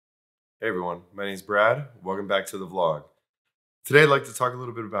Hey everyone, my name is Brad. Welcome back to the vlog. Today I'd like to talk a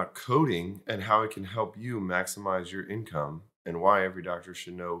little bit about coding and how it can help you maximize your income and why every doctor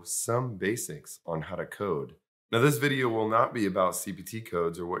should know some basics on how to code. Now this video will not be about CPT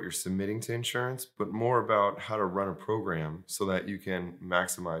codes or what you're submitting to insurance, but more about how to run a program so that you can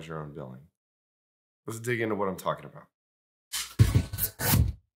maximize your own billing. Let's dig into what I'm talking about.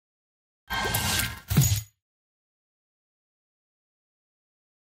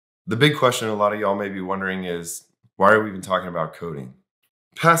 The big question a lot of y'all may be wondering is, why are we even talking about coding?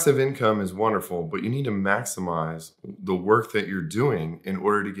 Passive income is wonderful, but you need to maximize the work that you're doing in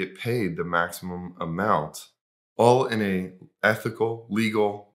order to get paid the maximum amount, all in a ethical,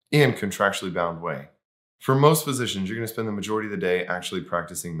 legal, and contractually bound way. For most physicians, you're going to spend the majority of the day actually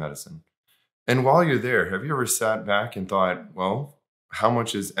practicing medicine. And while you're there, have you ever sat back and thought, well, how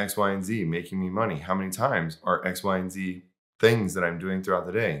much is X, Y, and Z making me money? How many times are X, Y, and Z things that I'm doing throughout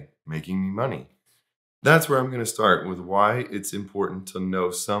the day making me money? That's where I'm going to start with why it's important to know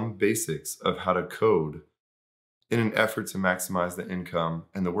some basics of how to code in an effort to maximize the income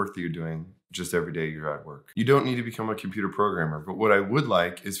and the work that you're doing just every day you're at work. You don't need to become a computer programmer, but what I would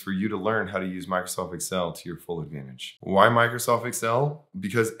like is for you to learn how to use Microsoft Excel to your full advantage. Why Microsoft Excel?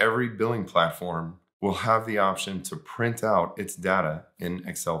 Because every billing platform will have the option to print out its data in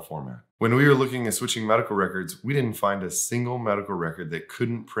Excel format. When we were looking at switching medical records, we didn't find a single medical record that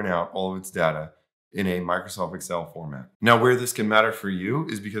couldn't print out all of its data in a Microsoft Excel format. Now, where this can matter for you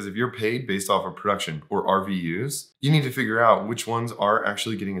is because if you're paid based off of production or RVUs, you need to figure out which ones are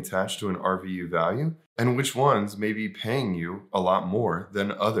actually getting attached to an RVU value and which ones may be paying you a lot more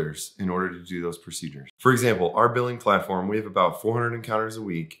than others in order to do those procedures. For example, our billing platform, we have about 400 encounters a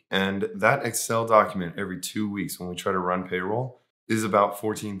week, and that Excel document every 2 weeks when we try to run payroll is about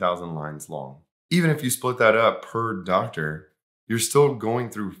 14,000 lines long. Even if you split that up per doctor, you're still going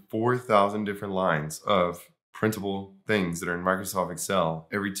through 4,000 different lines of printable things that are in Microsoft Excel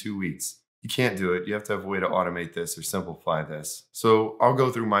every 2 weeks. You can't do it. You have to have a way to automate this or simplify this. So I'll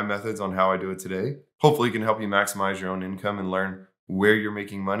go through my methods on how I do it today. Hopefully it can help you maximize your own income and learn where you're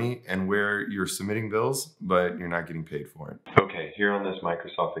making money and where you're submitting bills, but you're not getting paid for it. Okay, here on this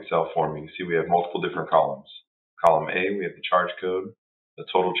Microsoft Excel form, you can see we have multiple different columns. Column A, we have the charge code, the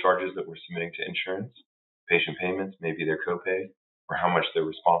total charges that we're submitting to insurance, patient payments, maybe their copay, or how much they're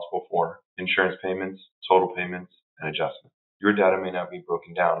responsible for, insurance payments, total payments, and adjustments. Your data may not be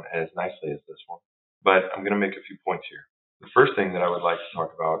broken down as nicely as this one, but I'm going to make a few points here. The first thing that I would like to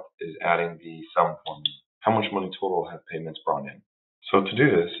talk about is adding the sum formula. How much money total have payments brought in? So to do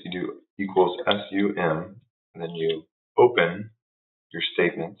this, you do equals SUM, and then you open your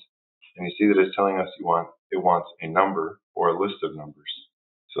statement, and you see that it's telling us it wants a number or a list of numbers.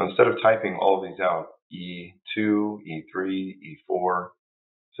 So instead of typing all of these out, E2, E3, E4,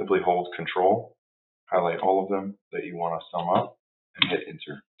 simply hold Control, highlight all of them that you want to sum up, and hit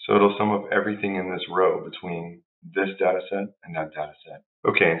Enter. So it'll sum up everything in this row between this data set and that data set.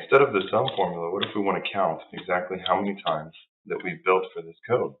 Okay, instead of the sum formula, what if we want to count exactly how many times that we've built for this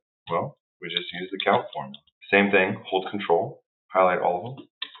code? Well, we just use the count formula. Same thing, hold Control, highlight all of them,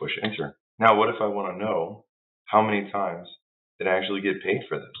 push Enter. Now, what if I want to know how many times did I actually get paid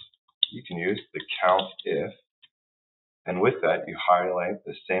for this? You can use the count if, and with that, you highlight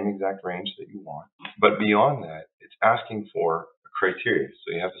the same exact range that you want. But beyond that, it's asking for a criteria.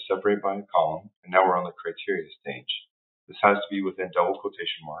 So you have to separate by a column, and now we're on the criteria stage. This has to be within double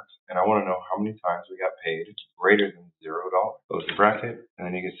quotation marks, and I want to know how many times we got paid greater than $0. Close the bracket, and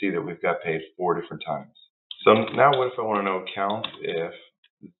then you can see that we've got paid 4 different times. So now what if I want to know count if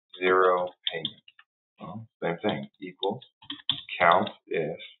 0 payment? Well, same thing, equals count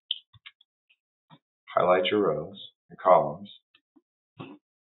if, highlight your rows and columns.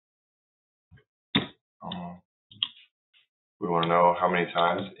 We want to know how many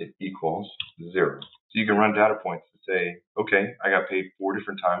times it equals 0. So you can run data points to say, okay, I got paid 4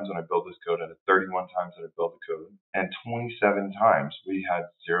 different times when I built this code, out of 31 times that I built the code, and 27 times we had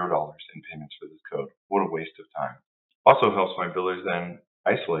 $0 in payments for this code. What a waste of time. Also helps my billers then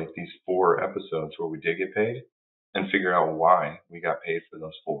isolate these 4 episodes where we did get paid and figure out why we got paid for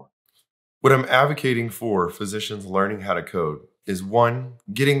those 4. What I'm advocating for physicians learning how to code is 1,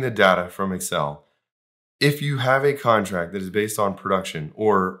 getting the data from Excel. If you have a contract that is based on production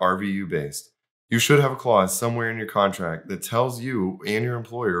or RVU based, you should have a clause somewhere in your contract that tells you and your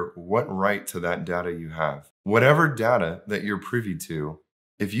employer what right to that data you have. Whatever data that you're privy to,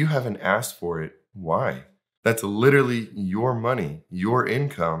 if you haven't asked for it, why? That's literally your money, your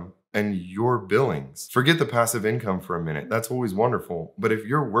income, and your billings. Forget the passive income for a minute. That's always wonderful. But if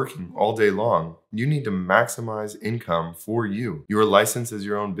you're working all day long, you need to maximize income for you. Your license is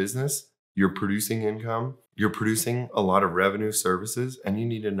your own business. You're producing income, you're producing a lot of revenue services, and you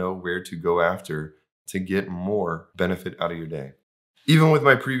need to know where to go after to get more benefit out of your day. Even with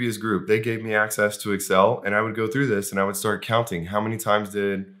my previous group, they gave me access to Excel, and I would go through this and I would start counting how many times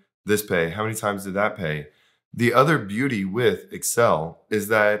did this pay, how many times did that pay. The other beauty with Excel is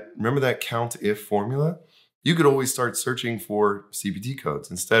that, remember that count if formula? You could always start searching for CPT codes.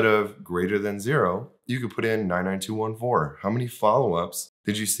 Instead of greater than 0, you could put in 99214. How many follow-ups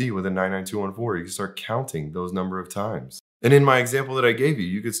did you see with a 99214? You can start counting those number of times. And in my example that I gave you,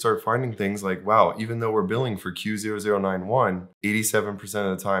 you could start finding things like, wow, even though we're billing for Q0091,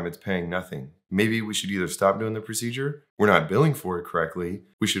 87% of the time it's paying nothing. Maybe we should either stop doing the procedure, we're not billing for it correctly,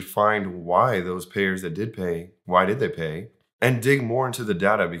 we should find why those payers that did pay, why did they pay, and dig more into the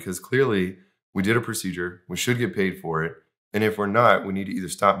data, because clearly we did a procedure, we should get paid for it, and if we're not, we need to either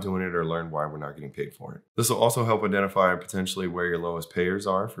stop doing it or learn why we're not getting paid for it. This will also help identify potentially where your lowest payers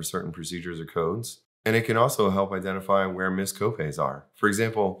are for certain procedures or codes. And it can also help identify where missed copays are. For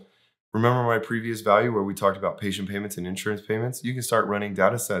example, remember my previous value where we talked about patient payments and insurance payments? You can start running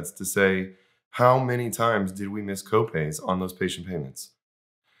data sets to say, how many times did we miss copays on those patient payments?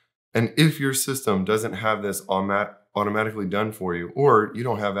 And if your system doesn't have this automatically done for you, or you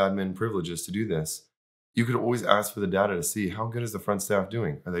don't have admin privileges to do this, you could always ask for the data to see, how good is the front staff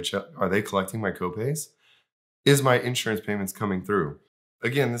doing? Are they collecting my copays? Is my insurance payments coming through?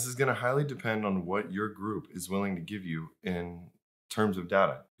 Again, this is going to highly depend on what your group is willing to give you in terms of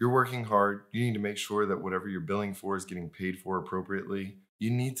data. You're working hard. You need to make sure that whatever you're billing for is getting paid for appropriately. You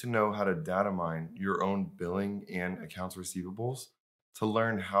need to know how to data mine your own billing and accounts receivables to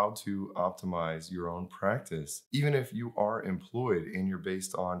learn how to optimize your own practice. Even if you are employed and you're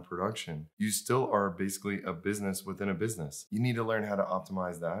based on production, you still are basically a business within a business. You need to learn how to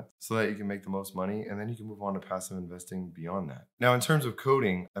optimize that so that you can make the most money, and then you can move on to passive investing beyond that. Now, in terms of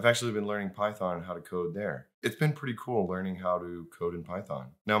coding, I've actually been learning Python and how to code there. It's been pretty cool learning how to code in Python.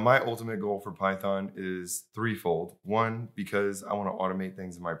 Now, my ultimate goal for Python is threefold. One, because I want to automate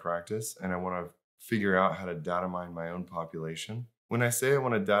things in my practice and I want to figure out how to data mine my own population. When I say I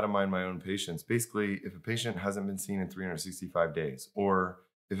want to data mine my own patients, basically, if a patient hasn't been seen in 365 days, or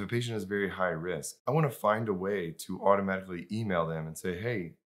if a patient is very high risk, I want to find a way to automatically email them and say,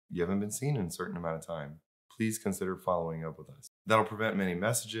 hey, you haven't been seen in a certain amount of time. Please consider following up with us. That'll prevent many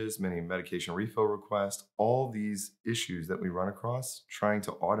messages, many medication refill requests, all these issues that we run across, trying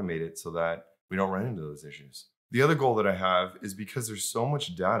to automate it so that we don't run into those issues. The other goal that I have is, because there's so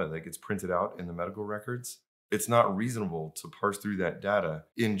much data that gets printed out in the medical records, it's not reasonable to parse through that data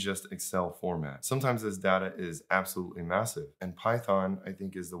in just Excel format. Sometimes this data is absolutely massive, and Python, I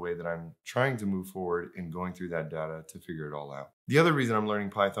think, is the way that I'm trying to move forward in going through that data to figure it all out. The other reason I'm learning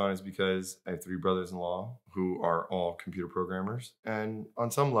Python is because I have 3 brothers-in-law who are all computer programmers, and on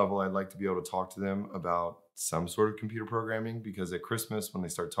some level, I'd like to be able to talk to them about some sort of computer programming, because at Christmas, when they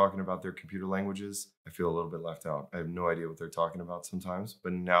start talking about their computer languages, I feel a little bit left out. I have no idea what they're talking about sometimes,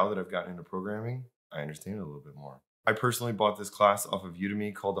 but now that I've gotten into programming, I understand it a little bit more. I personally bought this class off of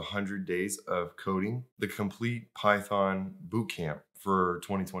Udemy called 100 Days of Coding, the complete Python bootcamp for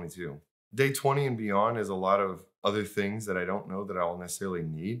 2022. Day 20 and beyond is a lot of other things that I don't know that I'll necessarily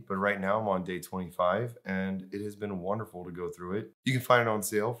need, but right now I'm on day 25 and it has been wonderful to go through it. You can find it on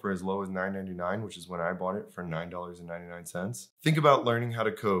sale for as low as $9.99, which is when I bought it, for $9.99. Think about learning how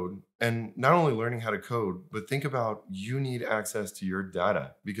to code, and not only learning how to code, but think about, you need access to your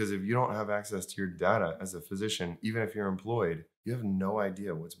data, because if you don't have access to your data as a physician, even if you're employed, you have no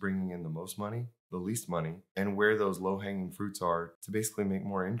idea what's bringing in the most money, the least money, and where those low-hanging fruits are to basically make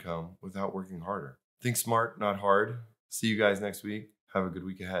more income without working harder. Think smart, not hard. See you guys next week. Have a good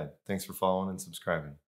week ahead. Thanks for following and subscribing.